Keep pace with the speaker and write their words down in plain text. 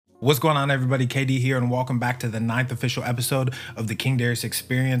What's going on, everybody? KD here, and welcome back to the 9th official episode of the King Darius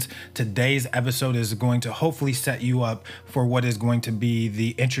Experience. Today's episode is going to hopefully set you up for what is going to be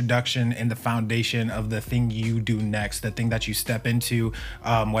the introduction and the foundation of the thing you do next, the thing that you step into,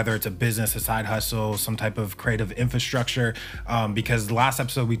 whether it's a business, a side hustle, some type of creative infrastructure, because the last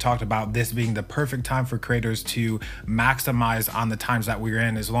episode we talked about this being the perfect time for creators to maximize on the times that we're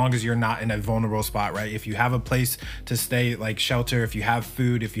in, as long as you're not in a vulnerable spot, right? If you have a place to stay, like shelter, if you have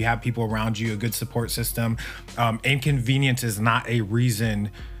food, if you have people around you, a good support system, inconvenience is not a reason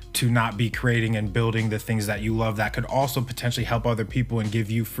to not be creating and building the things that you love that could also potentially help other people and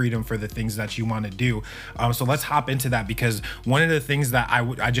give you freedom for the things that you want to do. So let's hop into that, because one of the things that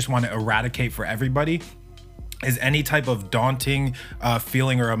I just want to eradicate for everybody is any type of daunting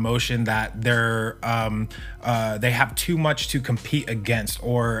feeling or emotion that they have too much to compete against,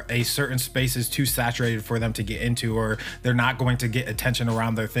 or a certain space is too saturated for them to get into, or they're not going to get attention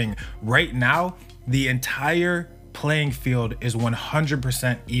around their thing. Right now, the entire playing field is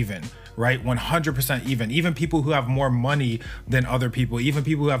 100% even. Right? 100% even. Even people who have more money than other people, even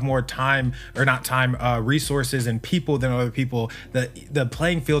people who have more time, or not time, resources and people than other people, the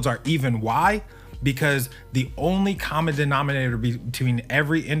playing fields are even. Why? Because the only common denominator between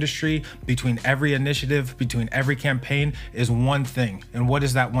every industry, between every initiative, between every campaign is one thing. And what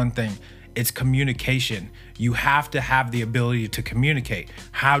is that one thing? It's communication. You have to have the ability to communicate.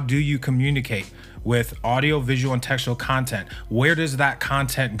 How do you communicate? With audio, visual, and textual content. Where does that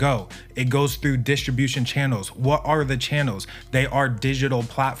content go? It goes through distribution channels. What are the channels? They are digital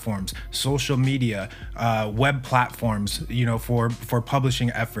platforms, social media, web platforms, for publishing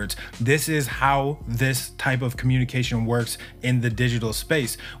efforts. This is how this type of communication works in the digital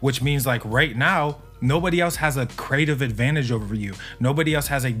space, which means, like, right now, nobody else has a creative advantage over you. Nobody else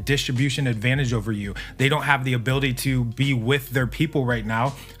has a distribution advantage over you. They don't have the ability to be with their people right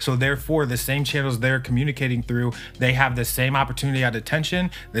now. So therefore, the same channels they're communicating through, they have the same opportunity at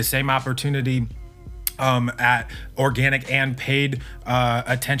attention, the same opportunity at organic and paid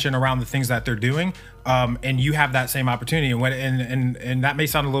attention around the things that they're doing. And you have that same opportunity, and that may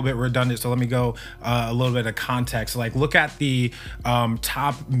sound a little bit redundant, so let me go a little bit of context. Like, look at the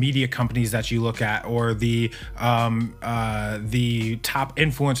top media companies that you look at, or the top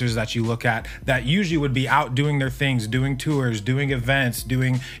influencers that you look at, that usually would be out doing their things, doing tours, doing events,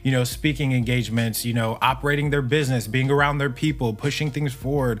 doing speaking engagements, operating their business, being around their people, pushing things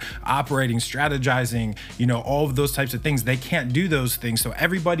forward, operating, strategizing, all of those types of things. They can't do those things. So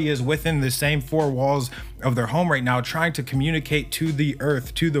everybody is within the same four walls of their home right now, trying to communicate to the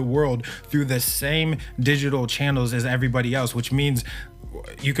earth, to the world, through the same digital channels as everybody else, which means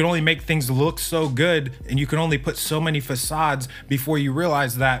you can only make things look so good, and you can only put so many facades before you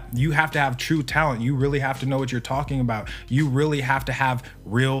realize that you have to have true talent. You really have to know what you're talking about. You really have to have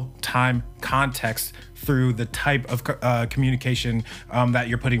real-time context through the type of communication that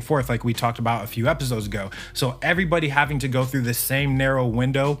you're putting forth, like we talked about a few episodes ago. So everybody having to go through the same narrow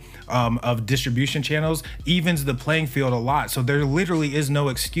window of distribution channels evens the playing field a lot. So there literally is no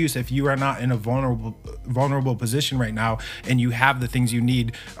excuse if you are not in a vulnerable position right now, and you have the things you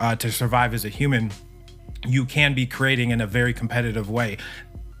need to survive as a human. You can be creating in a very competitive way.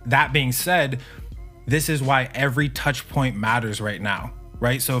 That being said, this is why every touch point matters right now.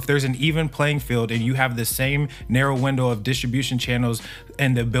 Right? So if there's an even playing field and you have the same narrow window of distribution channels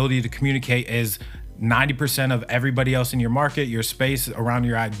and the ability to communicate as 90% of everybody else in your market, your space, around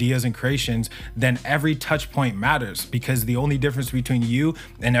your ideas and creations, then every touch point matters, because the only difference between you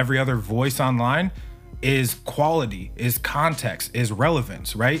and every other voice online is quality, is context, is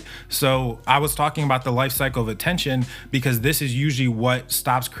relevance, right? So I was talking about the life cycle of attention, because this is usually what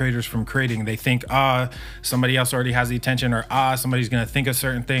stops creators from creating. They think, somebody else already has the attention, or somebody's gonna think a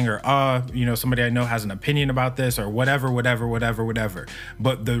certain thing, or somebody I know has an opinion about this, or whatever.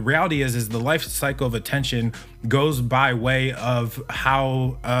 But the reality is the life cycle of attention goes by way of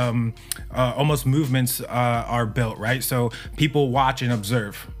how almost movements are built, right? So people watch and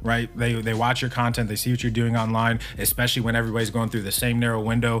observe, right? They watch your content, they see what you're doing online, especially when everybody's going through the same narrow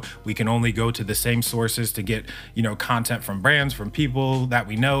window. We can only go to the same sources to get, content from brands, from people that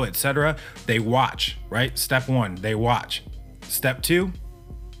we know, etc. They watch, right? Step one, they watch. Step two,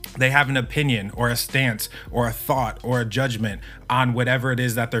 they have an opinion or a stance or a thought or a judgment on whatever it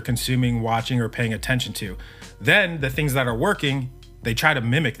is that they're consuming, watching, or paying attention to. Then the things that are working, they try to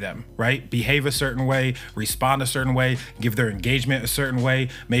mimic them, right? Behave a certain way, respond a certain way, give their engagement a certain way,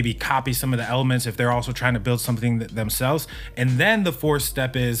 maybe copy some of the elements if they're also trying to build something themselves. And then the fourth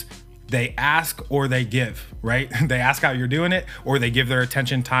step is They ask or they give, right? They ask how you're doing it, or they give their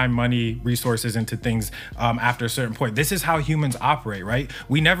attention, time, money, resources into things after a certain point. This is how humans operate, right?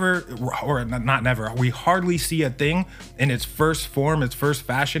 We never, or not never, we hardly see a thing in its first form, its first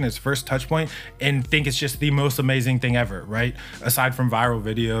fashion, its first touch point, and think it's just the most amazing thing ever, right? Aside from viral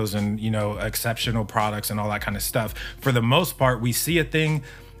videos and, you know, exceptional products and all that kind of stuff. For the most part, we see a thing,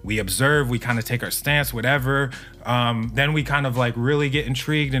 we observe, we kind of take our stance, whatever. Then we kind of like really get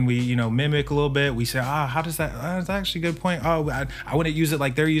intrigued and we, you know, mimic a little bit. We say, how does that, that's actually a good point. I wouldn't use it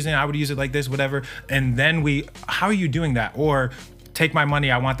like they're using it. I would use it like this, whatever. And then how are you doing that? Or take my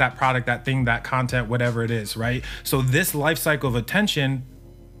money, I want that product, that thing, that content, whatever it is, right? So this life cycle of attention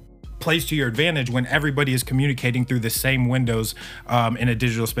plays to your advantage when everybody is communicating through the same windows in a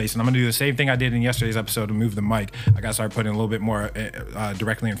digital space. And I'm gonna do the same thing I did in yesterday's episode and move the mic. I gotta start putting a little bit more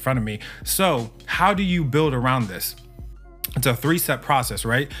directly in front of me. So how do you build around this? It's a 3-step process,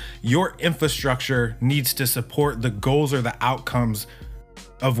 right? Your infrastructure needs to support the goals or the outcomes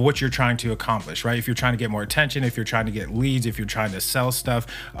of what you're trying to accomplish, right? If you're trying to get more attention, if you're trying to get leads, if you're trying to sell stuff,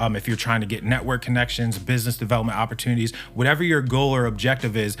 if you're trying to get network connections, business development opportunities, whatever your goal or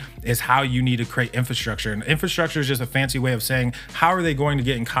objective is how you need to create infrastructure. And infrastructure is just a fancy way of saying, how are they going to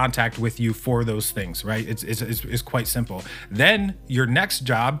get in contact with you for those things, right? It's quite simple. Then your next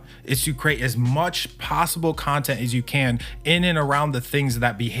job is to create as much possible content as you can in and around the things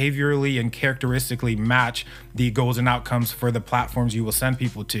that behaviorally and characteristically match the goals and outcomes for the platforms you will send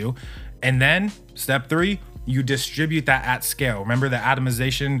people to. And then step 3, you distribute that at scale. Remember the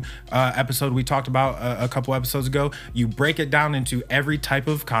atomization episode we talked about a couple episodes ago? You break it down into every type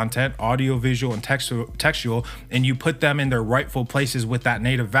of content, audio, visual, and textual, and you put them in their rightful places with that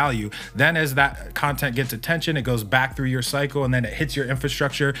native value. Then as that content gets attention, it goes back through your cycle and then it hits your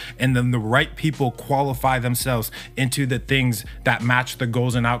infrastructure, and then the right people qualify themselves into the things that match the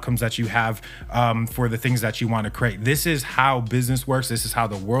goals and outcomes that you have for the things that you want to create. This is how business works. This is how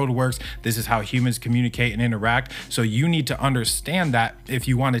the world works. This is how humans communicate and interact. So you need to understand that if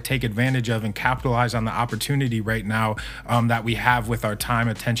you want to take advantage of and capitalize on the opportunity right now that we have with our time,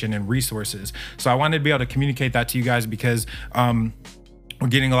 attention, and resources. So I wanted to be able to communicate that to you guys because we're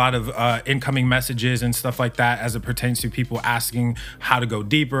getting a lot of incoming messages and stuff like that as it pertains to people asking how to go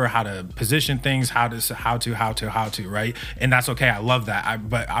deeper, how to position things, how to, right? And that's okay. I love that.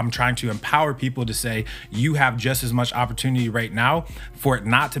 But I'm trying to empower people to say, you have just as much opportunity right now for it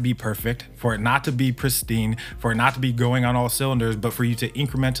not to be perfect, for it not to be pristine, for it not to be going on all cylinders, but for you to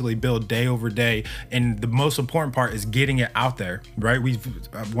incrementally build day over day. And the most important part is getting it out there, right?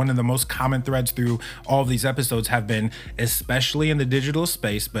 One of the most common threads through all of these episodes have been, especially in the digital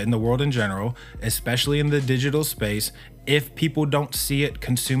space, but in the world in general, especially in the digital space, if people don't see it,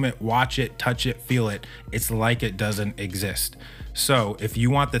 consume it, watch it, touch it, feel it, it's like it doesn't exist. So if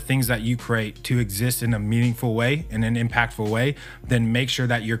you want the things that you create to exist in a meaningful way, in an impactful way, then make sure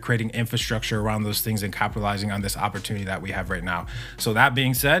that you're creating infrastructure around those things and capitalizing on this opportunity that we have right now. So that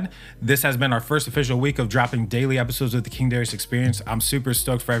being said, this has been our first official week of dropping daily episodes of the King Darius Experience. I'm super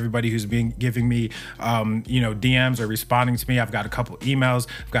stoked for everybody who's been giving me, DMs or responding to me. I've got a couple emails,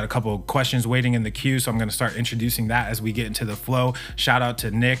 I've got a couple questions waiting in the queue. So I'm going to start introducing that as we get into the flow. Shout out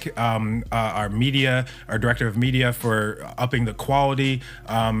to Nick, our director of media, for upping the quality,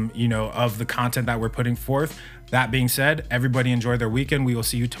 of the content that we're putting forth. That being said, everybody enjoy their weekend. We will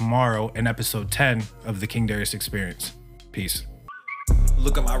see you tomorrow in episode 10 of the King Darius Experience. Peace.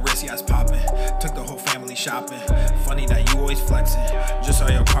 Look at my wrist, yeah, it's popping. Took the whole family shopping. Funny that you always flexing. Just saw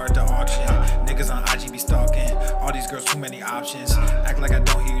your car at the auction. Niggas on IG be stalking. All these girls, too many options. Act like I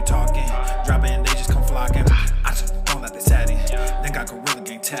don't hear you talking. Drop it and they just come flocking. I just don't let this at it. Then got Gorilla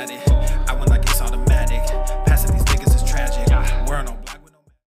Gang tatted.